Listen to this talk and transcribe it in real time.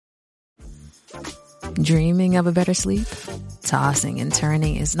Dreaming of a better sleep? Tossing and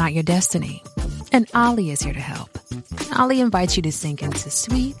turning is not your destiny. And Ollie is here to help. Ollie invites you to sink into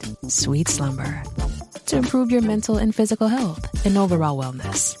sweet, sweet slumber to improve your mental and physical health and overall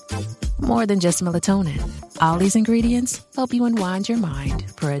wellness. More than just melatonin, Ollie's ingredients help you unwind your mind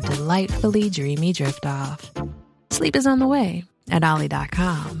for a delightfully dreamy drift off. Sleep is on the way at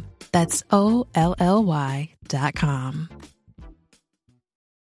Ollie.com. That's OLLY.com.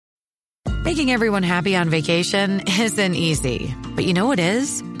 Making everyone happy on vacation isn't easy, but you know what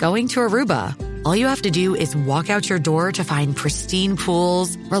is? Going to Aruba. All you have to do is walk out your door to find pristine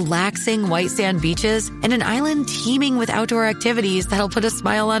pools, relaxing white sand beaches, and an island teeming with outdoor activities that'll put a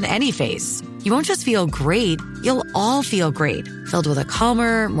smile on any face. You won't just feel great, you'll all feel great, filled with a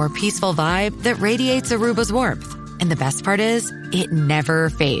calmer, more peaceful vibe that radiates Aruba's warmth. And the best part is, it never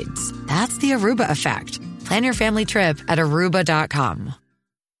fades. That's the Aruba effect. Plan your family trip at Aruba.com.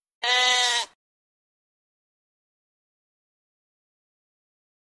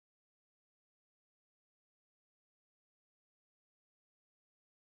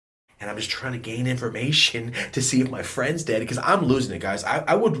 And I'm just trying to gain information to see if my friend's dead, because I'm losing it, guys.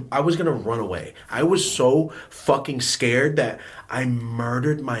 I was gonna run away. I was so fucking scared that I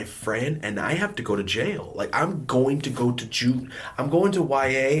murdered my friend and I have to go to jail. Like, I'm going to go to I'm going to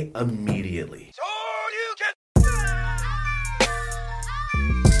YA immediately. So you can.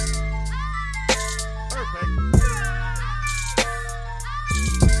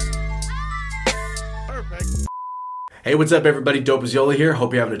 Perfect. Hey, what's up everybody? Dope as Yola here.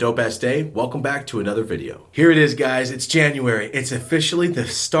 Hope you're having a dope ass day. Welcome back to another video. Here it is, guys. It's January. It's officially the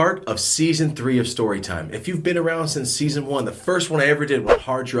start of season 3 of Storytime. If you've been around since season 1, the first one I ever did was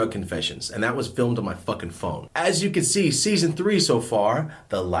Hard Drug Confessions, and that was filmed on my fucking phone. As you can see, season 3 so far,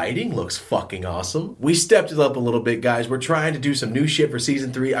 the lighting looks fucking awesome. We stepped it up a little bit, guys. We're trying to do some new shit for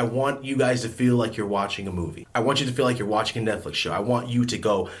season 3. I want you guys to feel like you're watching a movie. I want you to feel like you're watching a Netflix show. I want you to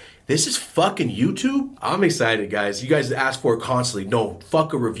go, this is fucking YouTube? I'm excited, guys. You guys ask for it constantly. No,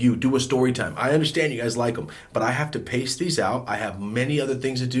 fuck a review. Do a story time. I understand you guys like them, but I have to pace these out. I have many other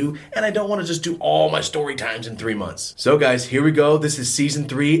things to do, and I don't want to just do all my story times in 3 months. So, guys, here we go. This is season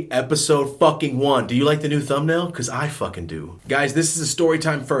 3, episode fucking 1. Do you like the new thumbnail? Because I fucking do. Guys, this is a story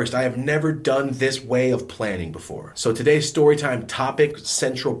time first. I have never done this way of planning before. So today's story time topic,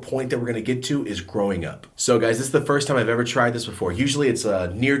 central point that we're going to get to is growing up. So, guys, this is the first time I've ever tried this before. Usually it's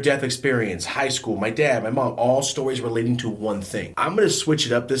a near-death experience, high school, my dad, my mom, all stories relating to one thing. I'm going to switch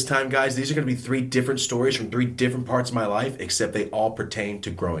it up this time, guys. These are going to be 3 different stories from 3 different parts of my life, except they all pertain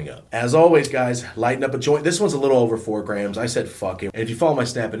to growing up. As always, guys, lighten up a joint. This one's a little over 4 grams. I said fuck it. And if you follow my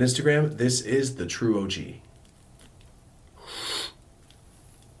Snap and Instagram, this is the true OG.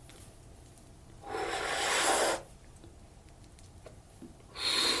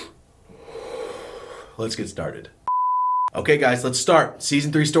 Let's get started. Okay, guys, let's start.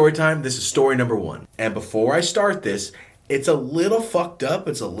 Season 3 story time. This is story number 1. And before I start this, it's a little fucked up.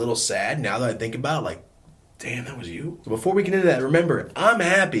 It's a little sad now that I think about it, like, damn, that was you. So before we get into that, remember, I'm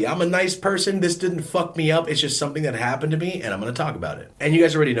happy. I'm a nice person. This didn't fuck me up. It's just something that happened to me, and I'm going to talk about it. And you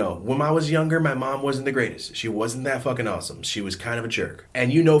guys already know, when I was younger, my mom wasn't the greatest. She wasn't that fucking awesome. She was kind of a jerk.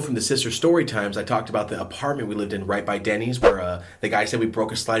 And you know from the sister story times, I talked about the apartment we lived in right by Denny's, where the guy said we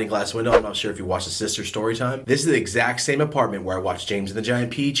broke a sliding glass window. I'm not sure if you watched the sister story time. This is the exact same apartment where I watched James and the Giant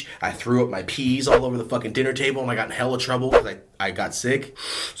Peach. I threw up my peas all over the fucking dinner table, and I got in hella trouble because I got sick.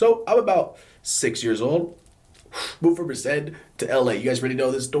 So I'm about 6 years old. Moved from Merced to LA. You guys already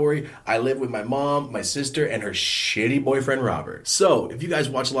know this story. I live with my mom, my sister, and her shitty boyfriend, Robert. So, if you guys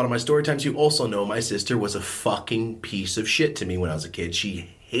watch a lot of my story times, you also know my sister was a fucking piece of shit to me when I was a kid.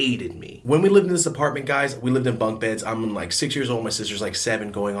 She hated me. When we lived in this apartment, guys, we lived in bunk beds. I'm like 6 years old. My sister's like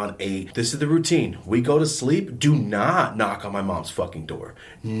 7 going on 8. This is the routine. We go to sleep. Do not knock on my mom's fucking door.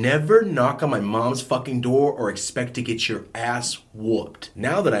 Never knock on my mom's fucking door or expect to get your ass whooped.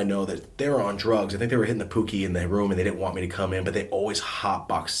 Now that I know that they were on drugs, I think they were hitting the pookie in the room and they didn't want me to come in, but they always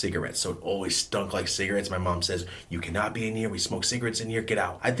hotbox cigarettes. So it always stunk like cigarettes. My mom says, you cannot be in here. We smoke cigarettes in here. Get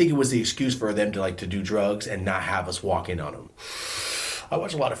out. I think it was the excuse for them to do drugs and not have us walk in on them. I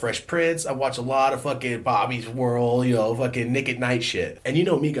watch a lot of Fresh Prince. I watch a lot of fucking Bobby's World, fucking Nick at Night shit. And you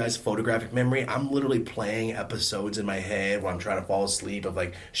know me, guys, photographic memory. I'm literally playing episodes in my head when I'm trying to fall asleep of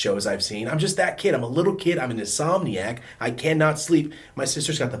like shows I've seen. I'm just that kid. I'm a little kid. I'm an insomniac. I cannot sleep. My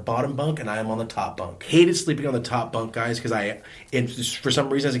sister's got the bottom bunk and I am on the top bunk. Hated sleeping on the top bunk, guys, because for some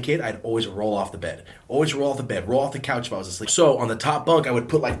reason as a kid, I'd always roll off the bed. Always roll off the bed. Roll off the couch if I was asleep. So on the top bunk, I would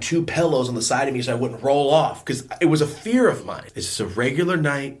put like 2 pillows on the side of me so I wouldn't roll off because it was a fear of mine. Is this a regular regular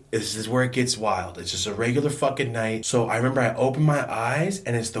night. This is where it gets wild. It's just a regular fucking night. So I remember I opened my eyes,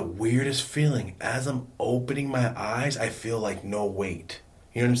 and it's the weirdest feeling. As I'm opening my eyes, I feel like no weight.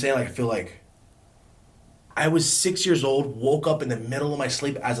 You know what I'm saying? Like, I feel like I was 6 years old, woke up in the middle of my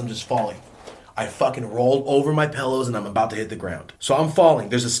sleep as I'm just falling. I fucking rolled over my pillows and I'm about to hit the ground. So I'm falling.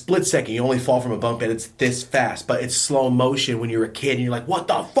 There's a split second. You only fall from a bunk bed. It's this fast, but it's slow motion when you're a kid and you're like, what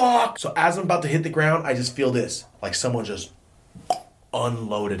the fuck? So as I'm about to hit the ground, I just feel this. Like someone just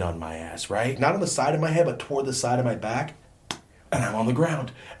unloaded on my ass, right? Not on the side of my head, but toward the side of my back. And I'm on the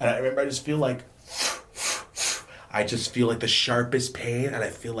ground. And I remember I just feel like the sharpest pain and I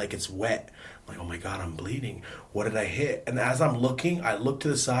feel like it's wet. I'm like, oh my God, I'm bleeding. What did I hit? And as I'm looking, I look to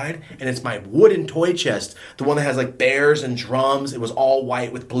the side and it's my wooden toy chest. The one that has like bears and drums. It was all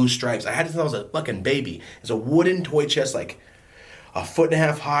white with blue stripes. I had it since I was a fucking baby. It's a wooden toy chest, like 1.5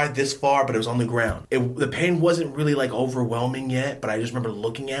 feet high, this far, but it was on the ground. The pain wasn't really like overwhelming yet, but I just remember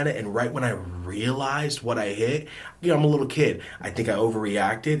looking at it, and right when I realized what I hit, I'm a little kid. I think I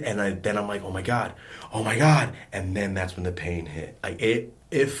overreacted, and then I'm like, oh my God, and then that's when the pain hit. Like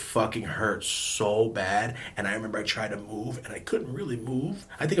it fucking hurt so bad, and I remember I tried to move, and I couldn't really move.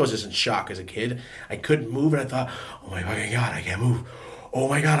 I think I was just in shock as a kid. I couldn't move, and I thought, oh my fucking God, I can't move. Oh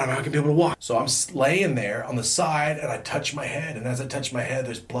my God, I'm not gonna be able to walk. So I'm laying there on the side and I touch my head. And as I touch my head,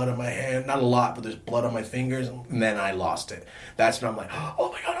 there's blood on my hand. Not a lot, but there's blood on my fingers. And then I lost it. That's when I'm like, oh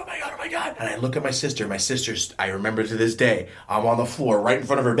my God, oh my God, oh my God. And I look at my sister. My sister's, I remember to this day, I'm on the floor right in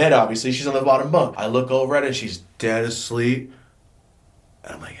front of her bed, obviously. She's on the bottom bunk. I look over at her and she's dead asleep.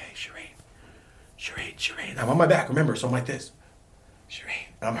 And I'm like, hey, Shireen. I'm on my back, remember? So I'm like this. Shireen.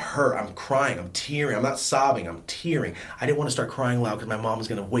 I'm hurt, I'm crying, I'm tearing, I'm not sobbing, I'm tearing. I didn't want to start crying loud because my mom was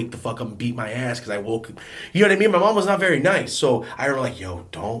going to wake the fuck up and beat my ass because I woke up. You know what I mean? My mom was not very nice. So I remember like, yo,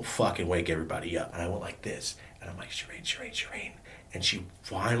 don't fucking wake everybody up. And I went like this. And I'm like, Shireen. And she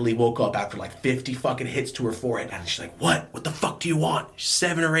finally woke up after like 50 fucking hits to her forehead. And she's like, what? What the fuck do you want?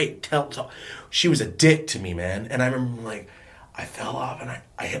 7 or 8. Tell. She was a dick to me, man. And I remember like, I fell off and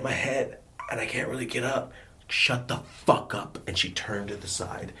I hit my head and I can't really get up. Shut the fuck up. And she turned to the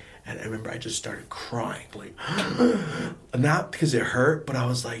side. And I remember I just started crying. Like, not because it hurt, but I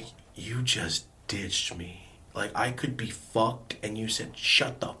was like, you just ditched me. Like, I could be fucked. And you said,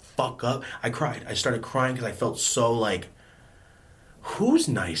 shut the fuck up. I cried. I started crying because I felt so like, who's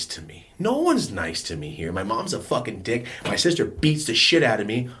nice to me? No one's nice to me here. My mom's a fucking dick. My sister beats the shit out of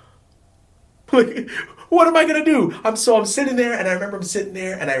me. Like, what am I going to do? I'm sitting there, and I remember I'm sitting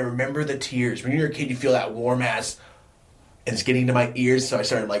there, and I remember the tears. When you're a kid, you feel that warm ass, and it's getting to my ears, so I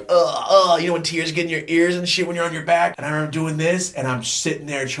started like, you know when tears get in your ears and shit when you're on your back? And I remember doing this, and I'm sitting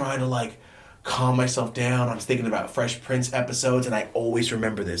there trying to like calm myself down. I'm thinking about Fresh Prince episodes, and I always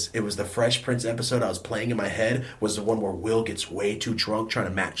remember this. It was the Fresh Prince episode I was playing in my head, was the one where Will gets way too drunk trying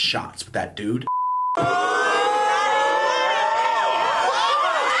to match shots with that dude.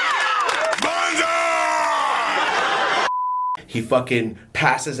 He fucking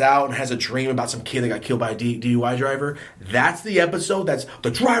passes out and has a dream about some kid that got killed by a DUI driver. That's the episode. That's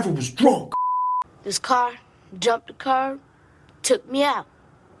the driver was drunk. This car jumped the curb, took me out.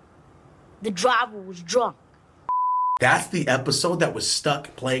 The driver was drunk. That's the episode that was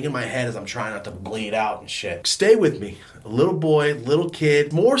stuck playing in my head as I'm trying not to bleed out and shit. Stay with me. A little boy, little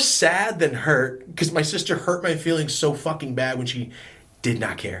kid, more sad than hurt because my sister hurt my feelings so fucking bad when she did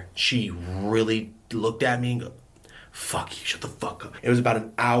not care. She really looked at me and go, fuck you, shut the fuck up. It was about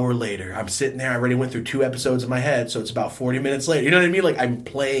an hour later. I'm sitting there. I already went through 2 episodes in my head, so it's about 40 minutes later. You know what I mean? Like, I'm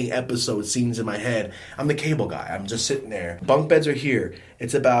playing episode scenes in my head. I'm the cable guy. I'm just sitting there. Bunk beds are here.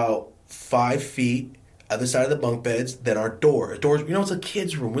 It's about 5 feet other side of the bunk beds, then our doors, it's a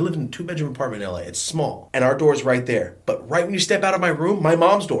kid's room. We live in a 2-bedroom apartment in LA. It's small. And our door's right there. But right when you step out of my room, my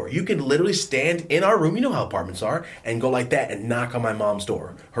mom's door, you can literally stand in our room, you know how apartments are, and go like that and knock on my mom's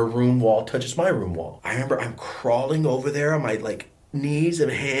door. Her room wall touches my room wall. I remember I'm crawling over there on my knees and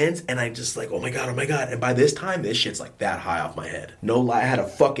hands, and I just like, oh my God. And by this time, this shit's like that high off my head. No lie, I had a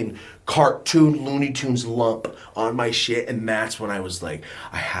fucking cartoon Looney Tunes lump on my shit, and that's when I was like,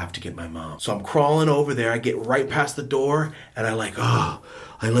 I have to get my mom. So I'm crawling over there, I get right past the door, and I lay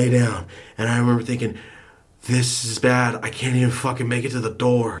down, and I remember thinking, this is bad. I can't even fucking make it to the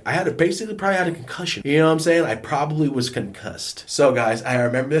door. I probably had a concussion. You know what I'm saying? I probably was concussed. So guys, I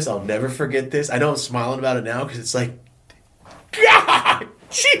remember this. I'll never forget this. I know I'm smiling about it now because it's like, God,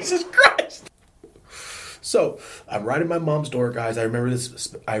 Jesus Christ. So I'm right at my mom's door, guys. I remember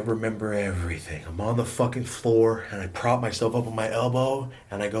this. I remember everything. I'm on the fucking floor and I prop myself up on my elbow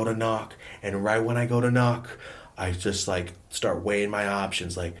and I go to knock. And right when I go to knock, I just like start weighing my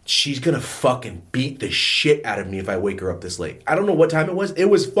options. Like, she's gonna fucking beat the shit out of me if I wake her up this late. I don't know what time it was. It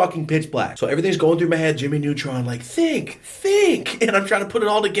was fucking pitch black. So everything's going through my head. Jimmy Neutron, like, think. And I'm trying to put it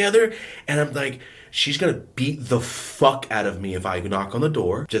all together. And I'm like, she's gonna beat the fuck out of me if I knock on the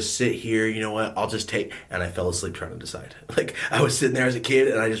door. Just sit here, you know what? I'll just take. And I fell asleep trying to decide. Like, I was sitting there as a kid,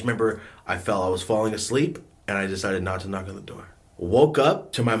 and I just remember I was falling asleep, and I decided not to knock on the door. Woke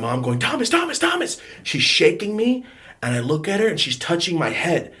up to my mom going, Thomas. She's shaking me, and I look at her, and she's touching my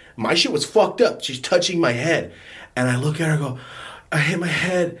head. My shit was fucked up. She's touching my head. And I look at her and go, I hit my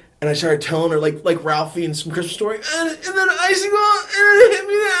head. And I started telling her, like Ralphie in some Christmas Story, and then icing on, and it hit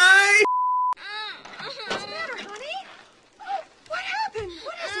me in the eye. What's the matter, honey? Oh, what happened?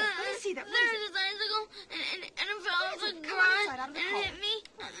 What is it? Let me see that. There's this icicle, and it fell off the ground, and it hit me.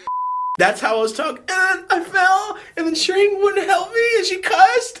 That's how I was talking. And I fell, and then Shireen wouldn't help me, and she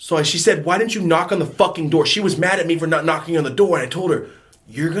cussed. So she said, why didn't you knock on the fucking door? She was mad at me for not knocking on the door, and I told her,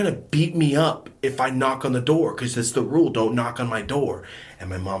 you're gonna beat me up if I knock on the door, because it's the rule, don't knock on my door. And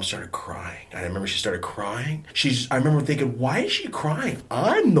my mom started crying. And I remember she started crying. I remember thinking, why is she crying?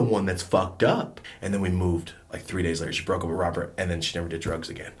 I'm the one that's fucked up. And then we moved. Like 3 days later, she broke up with Robert, and then she never did drugs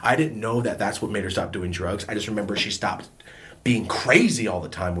again. I didn't know that that's what made her stop doing drugs. I just remember she stopped being crazy all the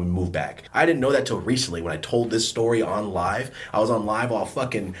time when we moved back. I didn't know that till recently when I told this story on live. I was on live all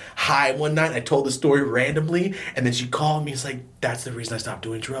fucking high one night. I told the story randomly, and then she called me. It's like, that's the reason I stopped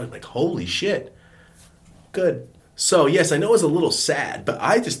doing drugs. Like, holy shit. Good. So, yes, I know it's a little sad, but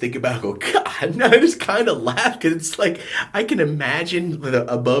I just think about it and go, God, and I just kind of laugh because it's like, I can imagine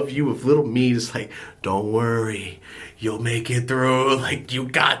above you with little me just like, don't worry, you'll make it through, like, you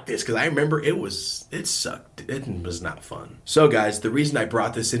got this. Because I remember it sucked. It was not fun. So, guys, the reason I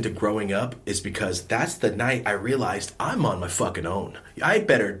brought this into growing up is because that's the night I realized I'm on my fucking own. I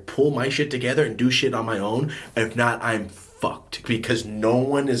better pull my shit together and do shit on my own. If not, I'm fucked, because no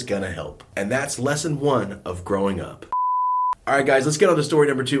one is gonna help. And that's lesson 1 of growing up. All right, guys, let's get on to story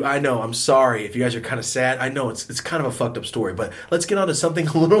number 2. I know, I'm sorry if you guys are kind of sad. I know it's kind of a fucked up story, but let's get on to something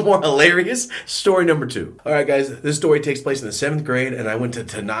a little more hilarious. Story number 2. All right, guys, this story takes place in the 7th grade, and I went to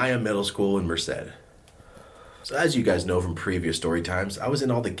Tenaya Middle School in Merced. So as you guys know from previous story times, I was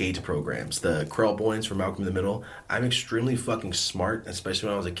in all the GATE programs, the Krellboynes from Malcolm in the Middle. I'm extremely fucking smart, especially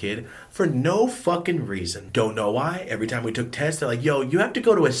when I was a kid, for no fucking reason. Don't know why. Every time we took tests, they're like, yo, you have to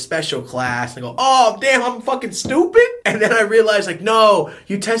go to a special class. And I go, oh, damn, I'm fucking stupid? And then I realized, like, no,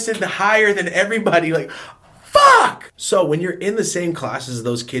 you tested higher than everybody. Like, fuck! So when you're in the same classes as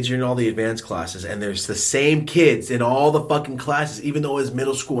those kids, you're in all the advanced classes, and there's the same kids in all the fucking classes, even though it was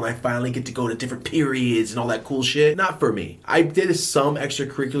middle school and I finally get to go to different periods and all that cool shit. Not for me. I did some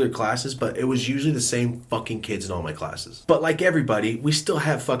extracurricular classes, but it was usually the same fucking kids in all my classes. But like everybody, we still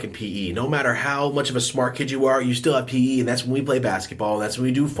have fucking PE. No matter how much of a smart kid you are, you still have PE, and that's when we play basketball, that's when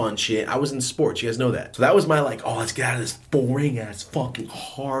we do fun shit. I was in sports, you guys know that. So that was my like, oh, let's get out of this boring ass fucking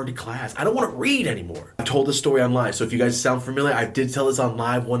hard class. I don't want to read anymore. I told this story on live, so if you guys sound familiar, I did tell this on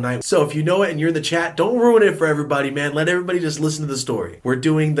live one night. So if you know it and you're in the chat, don't ruin it for everybody, man. Let everybody just listen to the story. We're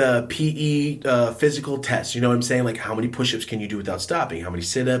doing the PE physical test. You know what I'm saying? Like, how many push-ups can you do without stopping? How many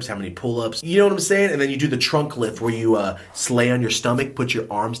sit-ups? How many pull-ups? You know what I'm saying? And then you do the trunk lift where you lay on your stomach, put your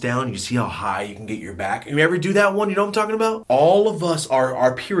arms down, you see how high you can get your back. You ever do that one? You know what I'm talking about? All of us,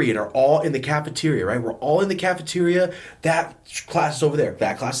 our period, are all in the cafeteria, right? We're all in the cafeteria. That class is over there.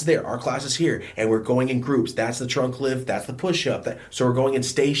 That class is there. Our class is here. And we're going in groups. That's the trunk lift. That's the push-up. So we're going in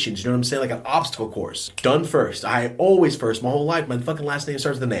stations. You know what I'm saying? Like an obstacle course. Done first. I always first. My whole life. My fucking last name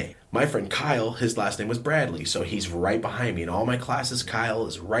starts with an A. My friend Kyle, his last name was Bradley, so he's right behind me. In all my classes, Kyle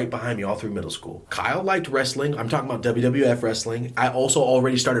is right behind me all through middle school. Kyle liked wrestling. I'm talking about WWF wrestling. I also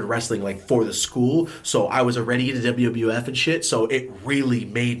already started wrestling like for the school, so I was already into WWF and shit, so it really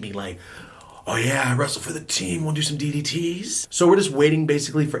made me like, oh yeah, I wrestle for the team, we'll do some DDTs. So we're just waiting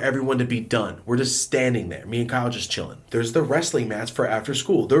basically for everyone to be done. We're just standing there. Me and Kyle just chilling. There's the wrestling mats for after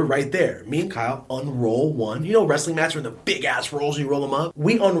school. They're right there. Me and Kyle unroll one. You know wrestling mats are in the big ass rolls and you roll them up?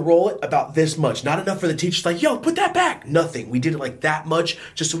 We unroll it about this much. Not enough for the teacher's like, yo, put that back. Nothing. We did it like that much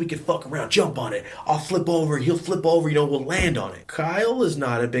just so we could fuck around, jump on it. I'll flip over, he'll flip over, you know, we'll land on it. Kyle is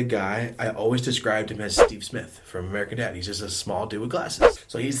not a big guy. I always described him as Steve Smith from American Dad. He's just a small dude with glasses.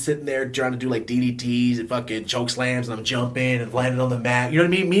 So he's sitting there trying to do like DDTs and fucking choke slams, and I'm jumping and landing on the mat. You know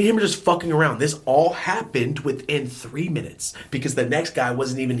what I mean? Me and him are just fucking around. This all happened within 3 minutes because the next guy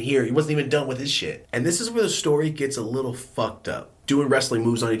wasn't even here. He wasn't even done with his shit. And this is where the story gets a little fucked up. Doing wrestling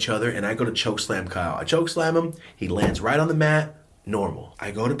moves on each other, and I go to choke slam Kyle. I choke slam him. He lands right on the mat. Normal.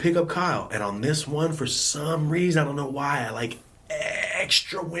 I go to pick up Kyle, and on this one, for some reason, I don't know why, I like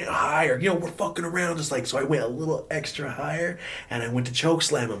extra went higher. You know, we're fucking around just like, so I went a little extra higher and I went to choke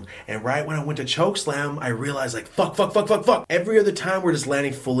slam him. And right when I went to choke slam, I realized like, fuck. Every other time we're just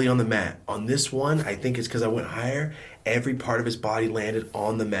landing fully on the mat. On this one, I think it's because I went higher. Every part of his body landed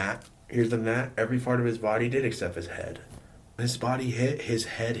on the mat. Here's the mat. Every part of his body did except his head. His body hit, his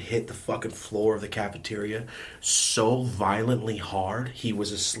head hit the fucking floor of the cafeteria so violently hard, he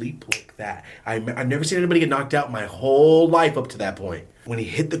was asleep like that. I've never seen anybody get knocked out my whole life up to that point. When he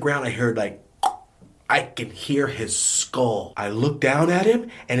hit the ground, I heard like, I can hear his skull. I look down at him,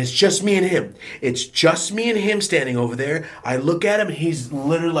 and it's just me and him. It's just me and him standing over there. I look at him, and he's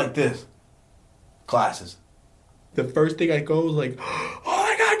literally like this. Glasses. The first thing I go is like, oh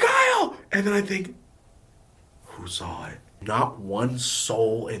my God, Kyle! And then I think, who saw it? Not one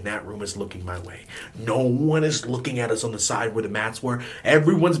soul in that room is looking my way. No one is looking at us on the side where the mats were.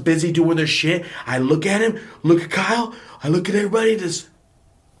 Everyone's busy doing their shit. I look at him, look at Kyle, I look at everybody, just...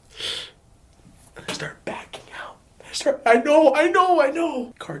 And I start backing out. I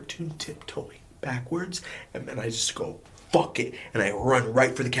know. Cartoon tiptoeing backwards, and then I just go, fuck it, and I run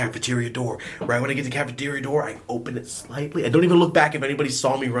right for the cafeteria door. Right when I get to the cafeteria door, I open it slightly. I don't even look back if anybody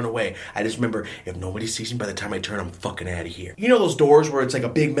saw me run away. I just remember, if nobody sees me by the time I turn, I'm fucking out of here. You know those doors where it's like a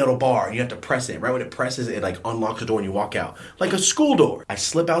big metal bar, and you have to press it. Right when it presses, it like unlocks the door and you walk out. Like a school door. I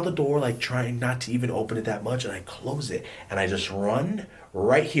slip out the door, like trying not to even open it that much, and I close it, and I just run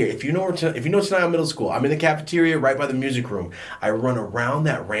right here. If you know Tenaya Middle School, I'm in the cafeteria right by the music room. I run around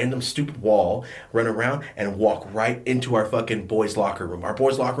that random stupid wall, run around and walk right into our fucking boys' locker room. Our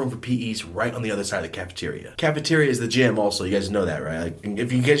boys' locker room for PE's right on the other side of the cafeteria. Cafeteria is the gym also. You guys know that, right? Like,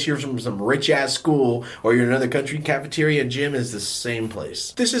 if you guys hear from some rich-ass school or you're in another country, cafeteria and gym is the same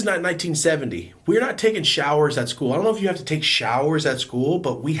place. This is not 1970. We're not taking showers at school. I don't know if you have to take showers at school,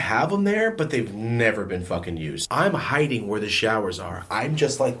 but we have them there, but they've never been fucking used. I'm hiding where the showers are. I'm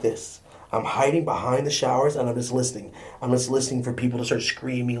just like this. I'm hiding behind the showers and I'm just listening. I'm just listening for people to start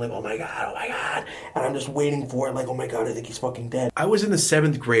screaming like, oh my God. And I'm just waiting for it like, oh my God, I think he's fucking dead. I was in the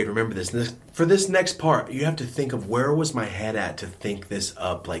 7th grade, remember this. For this next part, you have to think of where was my head at to think this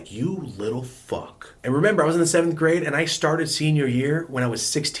up. Like, you little fuck. And remember, I was in the 7th grade and I started senior year when I was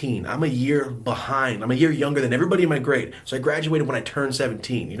 16. I'm a year behind. I'm a year younger than everybody in my grade. So I graduated when I turned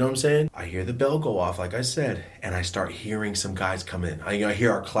 17. You know what I'm saying? I hear the bell go off, like I said, and I start hearing some guys come in. I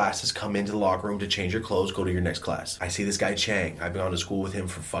hear our classes come into the locker room to change your clothes, go to your next class. I see this guy Chang. I've gone to school with him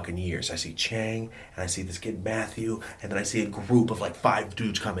for fucking years. I see Chang, and I see this kid Matthew, and then I see a group of like 5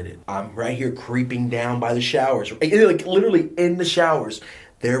 dudes coming in. I'm right here creeping down by the showers, like literally in the showers.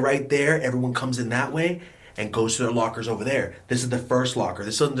 They're right there. Everyone comes in that way and goes to their lockers over there. This is the first locker.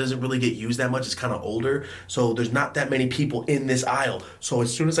 This one doesn't really get used that much. It's kind of older, so there's not that many people in this aisle. So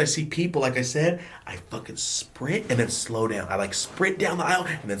as soon as I see people, like I said, I fucking sprint and then slow down. I like sprint down the aisle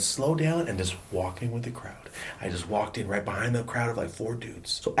and then slow down and just walk in with the crowd. I just walked in right behind the crowd of like 4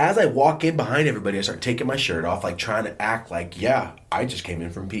 dudes. So as I walk in behind everybody, I start taking my shirt off, like trying to act like, yeah, I just came in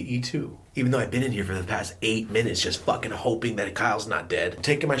from PE too. Even though I've been in here for the past 8 minutes just fucking hoping that Kyle's not dead. I'm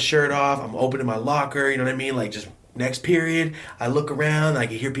taking my shirt off, I'm opening my locker, you know what I mean? Like, just next period, I look around, I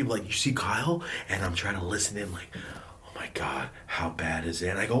can hear people like, you see Kyle? And I'm trying to listen in like, oh my God, how bad is it?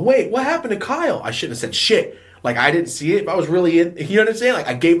 And I go, wait, what happened to Kyle? I shouldn't have said shit. Like, I didn't see it. If I was really in, you know what I'm saying? Like,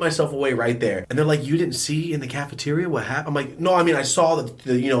 I gave myself away right there. And they're like, you didn't see in the cafeteria what happened? I'm like, no, I mean, I saw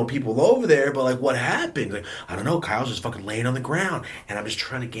the people over there, but like, what happened? Like, I don't know. Kyle's just fucking laying on the ground. And I'm just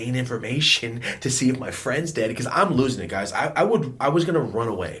trying to gain information to see if my friend's dead, because I'm losing it, guys. I was going to run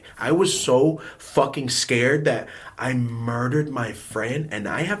away. I was so fucking scared that I murdered my friend and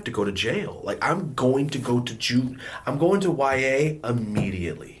I have to go to jail. Like, I'm going to go to June. I'm going to YA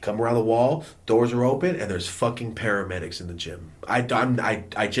immediately. Come around the wall, doors are open, and there's fucking paramedics in the gym.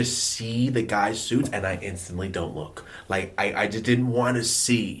 I just see the guy's suits and I instantly don't look. Like, I just didn't want to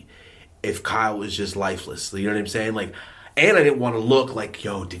see if Kyle was just lifeless. You know what I'm saying? Like, and I didn't want to look like,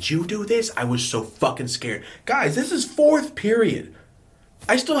 yo, did you do this? I was so fucking scared. Guys, this is 4th period.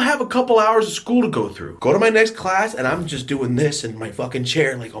 I still have a couple hours of school to go through. Go to my next class, and I'm just doing this in my fucking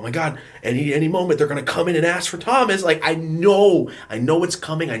chair. Like, oh my God, any moment they're going to come in and ask for Thomas. Like, I know it's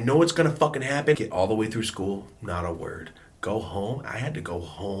coming. I know it's going to fucking happen. Get all the way through school, not a word. Go home. I had to go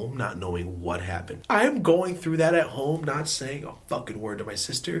home not knowing what happened. I'm going through that at home, not saying a fucking word to my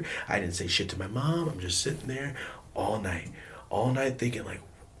sister. I didn't say shit to my mom. I'm just sitting there all night thinking like,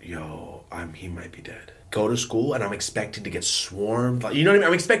 yo, he might be dead. go to school and I'm expecting to get swarmed. Like, you know what I mean?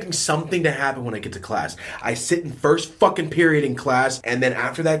 I'm expecting something to happen when I get to class. I sit in first fucking period in class, and then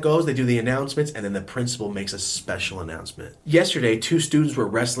after that goes, they do the announcements, and then the principal makes a special announcement. Yesterday, 2 students were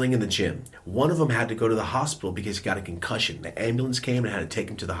wrestling in the gym. One of them had to go to the hospital because he got a concussion. The ambulance came and had to take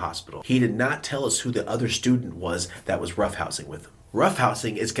him to the hospital. He did not tell us who the other student was that was roughhousing with him.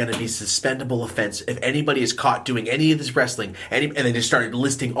 Roughhousing is going to be suspendable offense if anybody is caught doing any of this wrestling. And they just started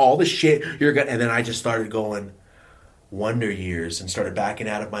listing all the shit you're going to... And then I just started going, wonder years, and started backing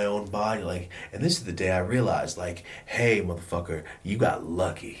out of my own body. Like, and this is the day I realized, like, hey, motherfucker, you got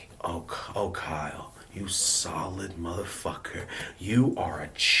lucky. Oh, Kyle, you solid motherfucker. You are a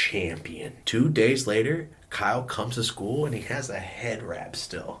champion. 2 days later... Kyle comes to school and he has a head wrap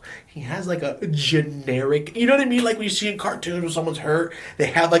still. He has like a generic, you know what I mean? Like when you see in cartoons when someone's hurt, they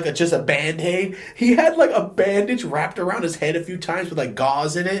have like just a Band-Aid. He had like a bandage wrapped around his head a few times with like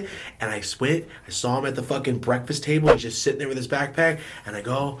gauze in it. And I saw him at the fucking breakfast table. He's just sitting there with his backpack. And I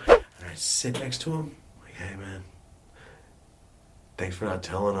go and I sit next to him. Like, hey man, thanks for not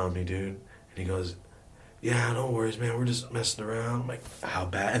telling on me, dude. And he goes, yeah, no worries, man. We're just messing around. I'm like, how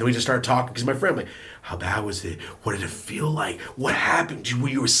bad? And then we just started talking because my friend, I'm like, how bad was it? What did it feel like? What happened? Were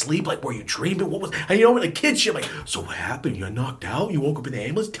you asleep? Like, were you dreaming? What was? And you know, when a kid shit, like, so what happened? You got knocked out? You woke up in the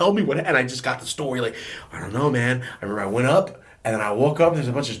ambulance? Tell me what. And I just got the story. Like, I don't know, man. I remember I went up and then I woke up. And there's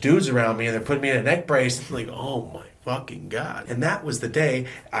a bunch of dudes around me and they're putting me in a neck brace. I'm like, oh my fucking God. And that was the day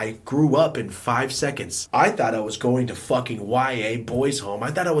I grew up in 5 seconds. I thought I was going to fucking YA boys home. I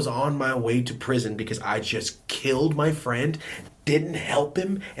thought I was on my way to prison because I just killed my friend, didn't help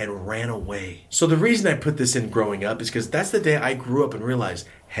him, and ran away. So the reason I put this in growing up is because that's the day I grew up and realized,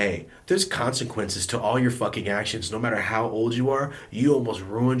 hey, there's consequences to all your fucking actions. No matter how old you are, you almost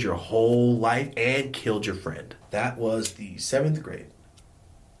ruined your whole life and killed your friend. That was the 7th grade.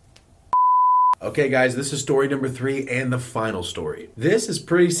 Okay, guys, this is story number 3 and the final story. This is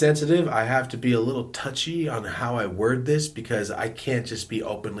pretty sensitive. I have to be a little touchy on how I word this because I can't just be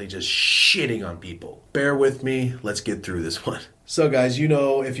openly just shitting on people. Bear with me. Let's get through this one. So, guys, you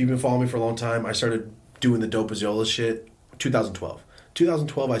know, if you've been following me for a long time, I started doing the Dopazola shit 2012.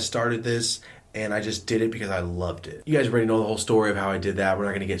 2012, I started this, and I just did it because I loved it. You guys already know the whole story of how I did that. We're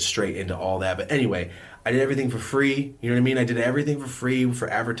not going to get straight into all that. But anyway, I did everything for free. You know what I mean? I did everything for free, for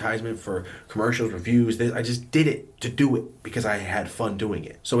advertisement, for commercials, reviews. I just did it to do it because I had fun doing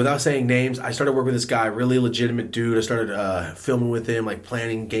it. So without saying names, I started working with this guy, really legitimate dude. I started filming with him, like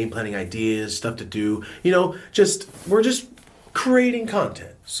game planning ideas, stuff to do. You know, we're just creating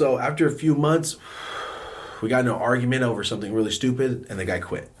content. So after a few months, we got in an argument over something really stupid, and the guy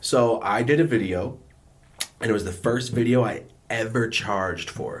quit. So I did a video, and it was the first video I ever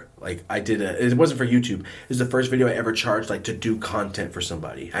charged for. Like, it wasn't for YouTube. It was the first video I ever charged, like, to do content for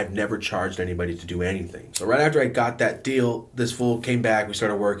somebody. I've never charged anybody to do anything. So right after I got that deal, this fool came back, we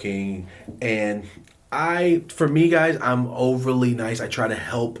started working, and for me, guys, I'm overly nice. I try to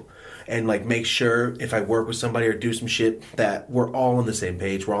help and like make sure if I work with somebody or do some shit that we're all on the same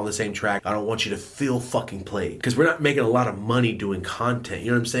page, we're all on the same track. I don't want you to feel fucking played because we're not making a lot of money doing content. You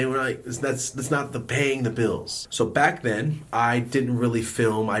know what I'm saying? We're like, that's not the paying the bills. So back then, I didn't really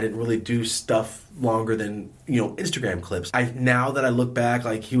film. I didn't really do stuff longer than, you know, Instagram clips. Now that I look back,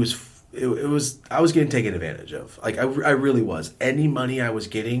 like I was getting taken advantage of. Like I really was. Any money I was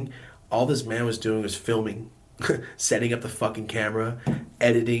getting, all this man was doing was filming, setting up the fucking camera,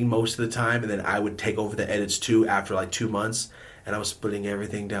 editing most of the time, and then I would take over the edits too after like 2 months, and I was splitting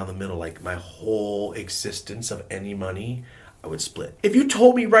everything down the middle. Like my whole existence of any money, I would split. If you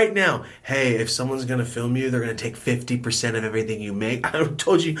told me right now, hey, if someone's gonna film you, they're gonna take 50% of everything you make, I would have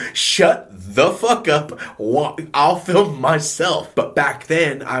told you, shut the fuck up. I'll film myself. But back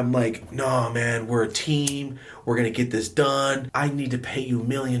then, I'm like, no, man, we're a team. We're going to get this done. I need to pay you $1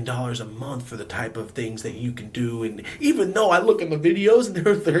 million a month for the type of things that you can do. And even though I look at the videos and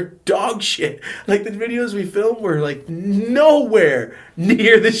they're dog shit. Like the videos we filmed were like nowhere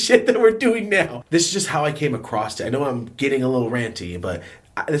near the shit that we're doing now. This is just how I came across it. I know I'm getting a little ranty, but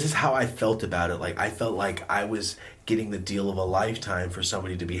this is how I felt about it. Like I felt like I was getting the deal of a lifetime for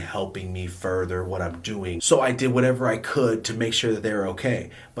somebody to be helping me further what I'm doing. So I did whatever I could to make sure that they were okay.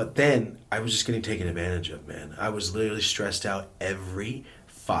 But then I was just getting taken advantage of, man. I was literally stressed out every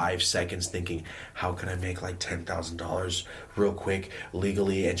 5 seconds thinking, how can I make like $10,000 real quick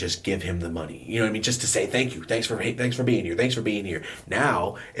legally and just give him the money? You know what I mean? Just to say thank you. Thanks for being here. Thanks for being here.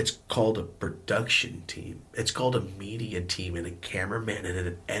 Now it's called a production team. It's called a media team and a cameraman and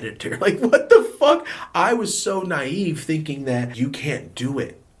an editor. Like what the fuck? I was so naive thinking that you can't do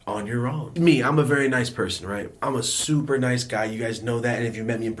it on your own. Me, I'm a very nice person, right? I'm a super nice guy. You guys know that. And if you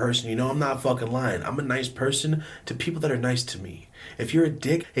met me in person, you know I'm not fucking lying. I'm a nice person to people that are nice to me. If you're a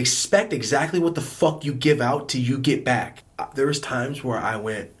dick, expect exactly what the fuck you give out till you get back. There was times where I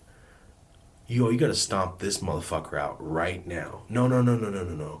went, yo, you gotta stomp this motherfucker out right now.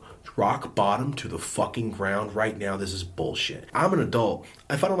 No. Rock bottom to the fucking ground right now. This is bullshit. I'm an adult.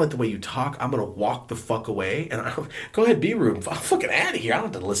 If I don't like the way you talk, I'm gonna walk the fuck away. And go ahead, be rude. I'm fucking out of here. I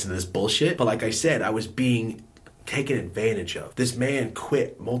don't have to listen to this bullshit. But like I said, I was being taken advantage of. This man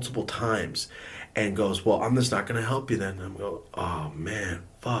quit multiple times and goes, well, I'm just not gonna help you then. And I'm going, oh man,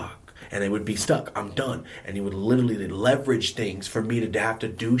 fuck. And they would be stuck. I'm done. And he would literally leverage things for me to have to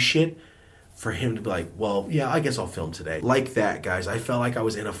do shit for him to be like, well, yeah, I guess I'll film today. Like that, guys. I felt like I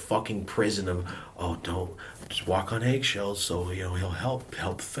was in a fucking prison of, oh, don't just walk on eggshells so, you know, he'll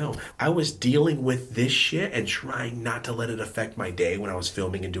help film. I was dealing with this shit and trying not to let it affect my day when I was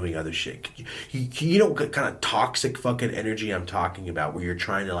filming and doing other shit. You know what kind of toxic fucking energy I'm talking about, where you're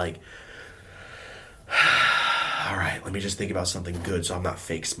trying to like, all right, let me just think about something good so I'm not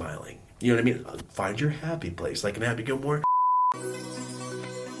fake smiling. You know what I mean? Find your happy place, like in Happy Gilmore.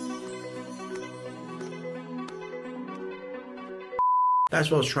 That's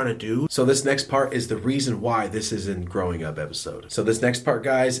what I was trying to do. So this next part is the reason why this is in Growing Up episode. So this next part,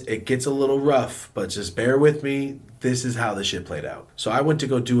 guys, it gets a little rough, but just bear with me. This is how this shit played out. So I went to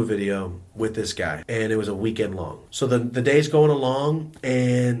go do a video with this guy, and it was a weekend long. So the day's going along,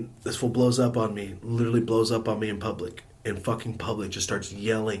 and this fool blows up on me, literally blows up on me in public. In fucking public, just starts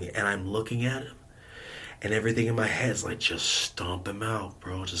yelling, and I'm looking at him. And everything in my head is like, just stomp him out,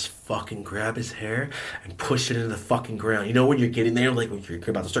 bro. Just fucking grab his hair and push it into the fucking ground. You know when you're getting there, like when you're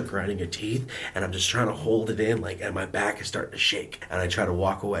about to start grinding your teeth, and I'm just trying to hold it in, like, and my back is starting to shake, and I try to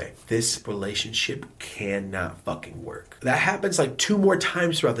walk away. This relationship cannot fucking work. That happens like 2 more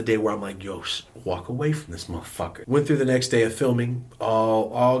times throughout the day where I'm like, yo, walk away from this motherfucker. Went through the next day of filming,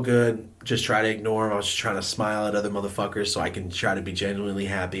 all good. Just try to ignore him. I was just trying to smile at other motherfuckers so I can try to be genuinely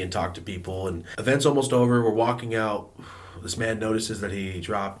happy and talk to people. And event's almost over. We're walking out. This man notices that he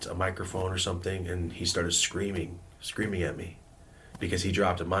dropped a microphone or something, and he started screaming at me because he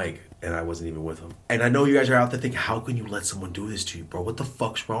dropped a mic and I wasn't even with him. And I know you guys are out there thinking, how can you let someone do this to you, bro? What the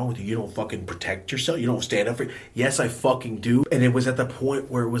fuck's wrong with you? You don't fucking protect yourself? You don't stand up for it? Yes, I fucking do. And it was at the point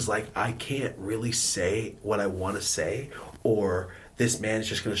where it was like, I can't really say what I want to say, or this man is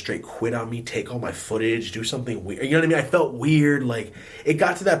just going to straight quit on me, take all my footage, do something weird. You know what I mean? I felt weird. Like, it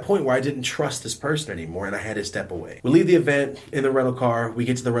got to that point where I didn't trust this person anymore, and I had to step away. We leave the event in the rental car. We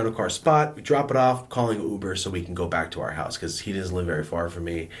get to the rental car spot. We drop it off, calling Uber so we can go back to our house because he doesn't live very far from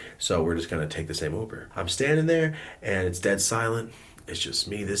me, so we're just going to take the same Uber. I'm standing there, and it's dead silent. It's just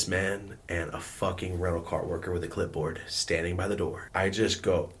me, this man, and a fucking rental car worker with a clipboard standing by the door. I just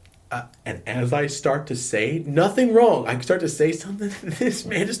go, and as I start to say, nothing wrong, I start to say something, this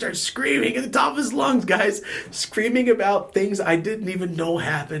man just starts screaming at the top of his lungs, guys, screaming about things I didn't even know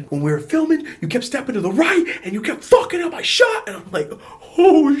happened. When we were filming, you kept stepping to the right, and you kept fucking up my shot, and I'm like,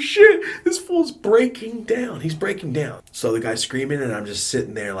 oh shit, this fool's breaking down. He's breaking down. So the guy's screaming, and I'm just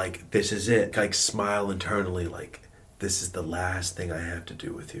sitting there like, this is it. Like, smile internally, like, this is the last thing I have to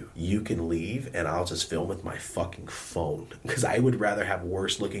do with you. You can leave and I'll just film with my fucking phone. Because I would rather have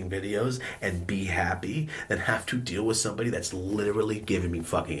worse looking videos and be happy than have to deal with somebody that's literally giving me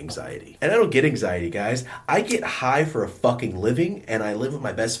fucking anxiety. And I don't get anxiety, guys. I get high for a fucking living, and I live with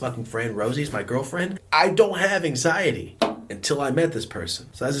my best fucking friend, Rosie's my girlfriend. I don't have anxiety until I met this person.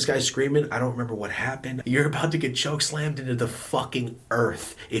 So as this guy's screaming, I don't remember what happened. You're about to get choke slammed into the fucking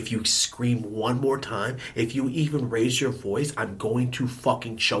earth if you scream one more time. If you even raise your voice, I'm going to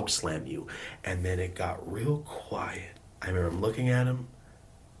fucking choke slam you. And then it got real quiet. I remember I'm looking at him,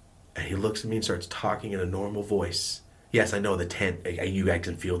 and he looks at me and starts talking in a normal voice. Yes, I know the you guys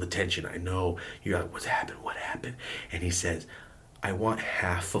can feel the tension. I know. You're like, what happened? And he says, I want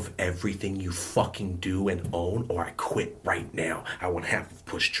half of everything you fucking do and own, or I quit right now. I want half of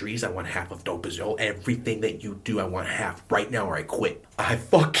Push Trees. I want half of Dope As Yo. Everything that you do, I want half right now, or I quit. I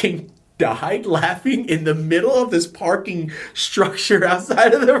fucking died laughing in the middle of this parking structure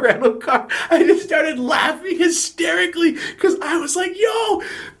outside of the rental car. I just started laughing hysterically because I was like, yo,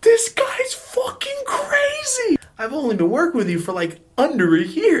 this guy's fucking crazy. I've only been working with you for like under a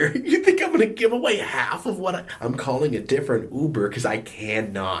year. You think I'm going to give away half of what I'm calling a different Uber because I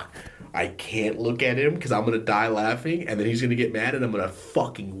can't look at him because I'm going to die laughing, and then he's going to get mad and I'm going to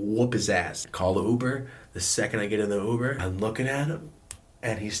fucking whoop his ass. Call the Uber. The second I get in the Uber, I'm looking at him,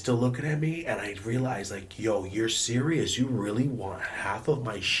 and he's still looking at me, and I realize, like, yo, you're serious? You really want half of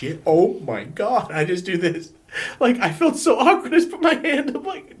my shit? Oh my God. I just do this. Like, I felt so awkward. I just put my hand up,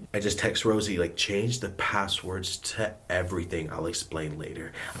 like, I just text Rosie, like, change the passwords to everything. I'll explain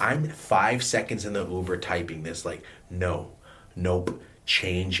later. I'm 5 seconds in the Uber typing this, like, no, nope,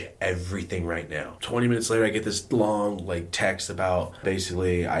 change everything right now. 20 minutes later, I get this long, like, text about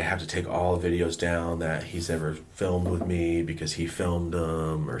basically I have to take all the videos down that he's ever filmed with me because he filmed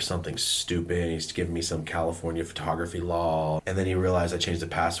them or something stupid. He's giving me some California photography law. And then he realized I changed the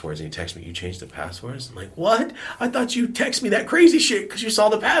passwords and he texted me, you changed the passwords? I'm like, what? I thought you text me that crazy shit because you saw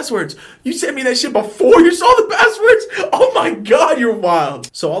the passwords. You sent me that shit before you saw the passwords? Oh my God, you're wild.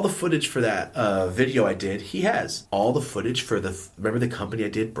 So all the footage for that video I did, he has. All the footage for remember the company I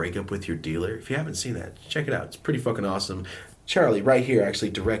did, Break Up With Your Dealer? If you haven't seen that, check it out. It's pretty fucking awesome. Charlie, right here,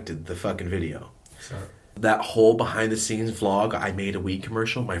 actually directed the fucking video. Sorry. That whole behind the scenes vlog, I made a weed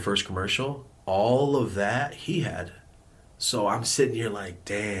commercial, my first commercial, all of that he had. So I'm sitting here like,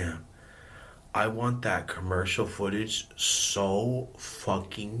 damn, I want that commercial footage so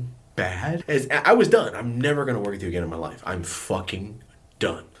fucking bad. I was done. I'm never going to work with you again in my life. I'm fucking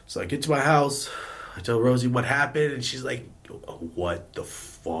done. So I get to my house, I tell Rosie what happened, and she's like, what the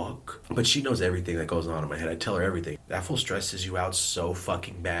fuck? But she knows everything that goes on in my head. I tell her everything. That fool stresses you out so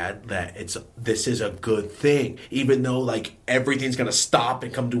fucking bad that this is a good thing, even though like everything's gonna stop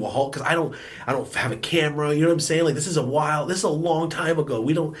and come to a halt because I don't have a camera. You know what I'm saying? Like this is a long time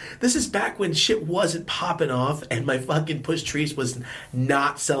ago. This is back when shit wasn't popping off and my fucking Push Trees was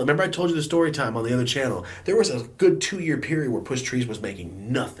not selling. Remember I told you the story time on the other channel? There was a good 2-year period where Push Trees was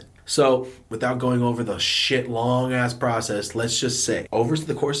making nothing. So, without going over the shit long-ass process, let's just say, over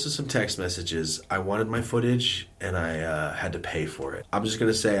the course of some text messages, I wanted my footage and I had to pay for it. I'm just going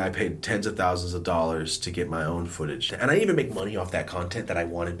to say I paid tens of thousands of dollars to get my own footage. And I didn't even make money off that content that I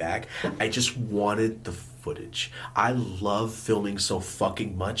wanted back. I just wanted the footage. I love filming so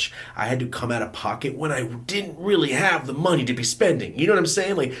fucking much. I had to come out of pocket when I didn't really have the money to be spending. You know what I'm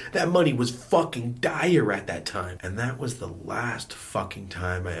saying? Like, that money was fucking dire at that time. And that was the last fucking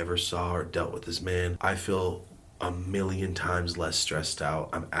time I ever saw or dealt with this man. I feel a million times less stressed out.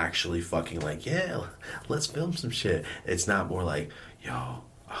 I'm actually fucking like, yeah, let's film some shit. It's not more like, yo,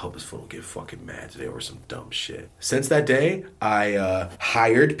 I hope this fool don't get fucking mad today over some dumb shit. Since that day, I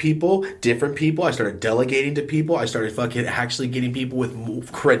hired people, different people. I started delegating to people. I started fucking actually getting people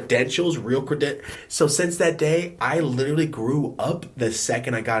with credentials, real credentials. So since that day, I literally grew up the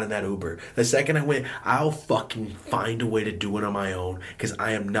second I got in that Uber. The second I went, I'll fucking find a way to do it on my own because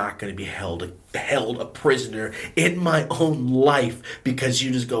I am not going to be held a prisoner in my own life because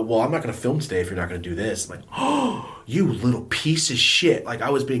you just go, well, I'm not going to film today if you're not going to do this. I'm like, oh, you little piece of shit. Like I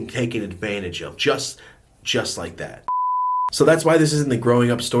was being taken advantage of just like that. So that's why this isn't the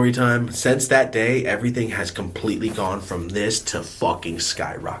growing up story time. Since that day, everything has completely gone from this to fucking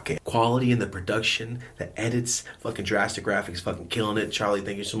skyrocket. Quality in the production, the edits, fucking drastic graphics, fucking killing it. Charlie,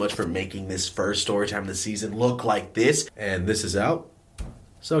 thank you so much for making this first story time of the season look like this. And this is out.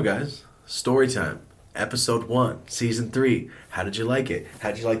 So guys, story time. Episode 1, Season 3. How did you like it?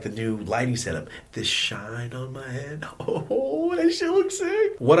 How did you like the new lighting setup? This shine on my head. Oh, that shit looks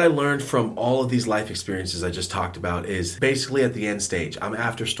sick. What I learned from all of these life experiences I just talked about is basically at the end stage. I'm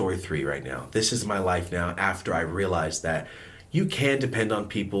after story 3 right now. This is my life now after I realized that you can depend on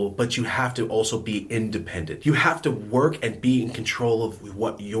people, but you have to also be independent. You have to work and be in control of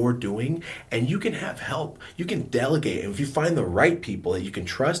what you're doing, and you can have help. You can delegate. And if you find the right people that you can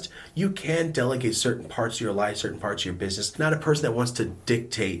trust, you can delegate certain parts of your life, certain parts of your business. Not a person that wants to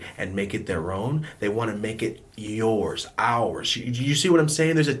dictate and make it their own. They want to make it yours, ours. You see what I'm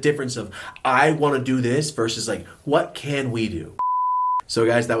saying? There's a difference of I want to do this versus like, what can we do? So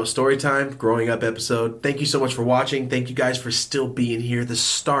guys, that was story time, growing up episode. Thank you so much for watching. Thank you guys for still being here. The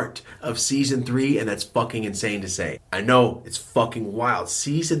start of season 3, and that's fucking insane to say. I know, it's fucking wild.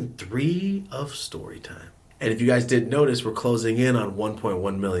 Season 3 of story time. And if you guys didn't notice, we're closing in on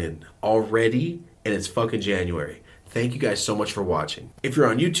 1.1 million already, and it's fucking January. Thank you guys so much for watching. If you're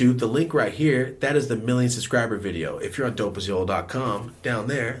on YouTube, the link right here, that is the 1,000,000 subscriber video. If you're on dopeasyolo.com, down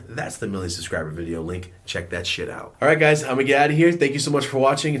there, that's the 1,000,000 subscriber video link. Check that shit out. All right, guys, I'm gonna get out of here. Thank you so much for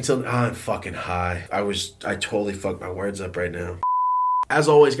watching. I'm fucking high. I totally fucked my words up right now. As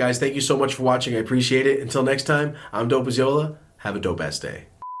always, guys, thank you so much for watching. I appreciate it. Until next time, I'm Dope as Yola. Have a dope ass day.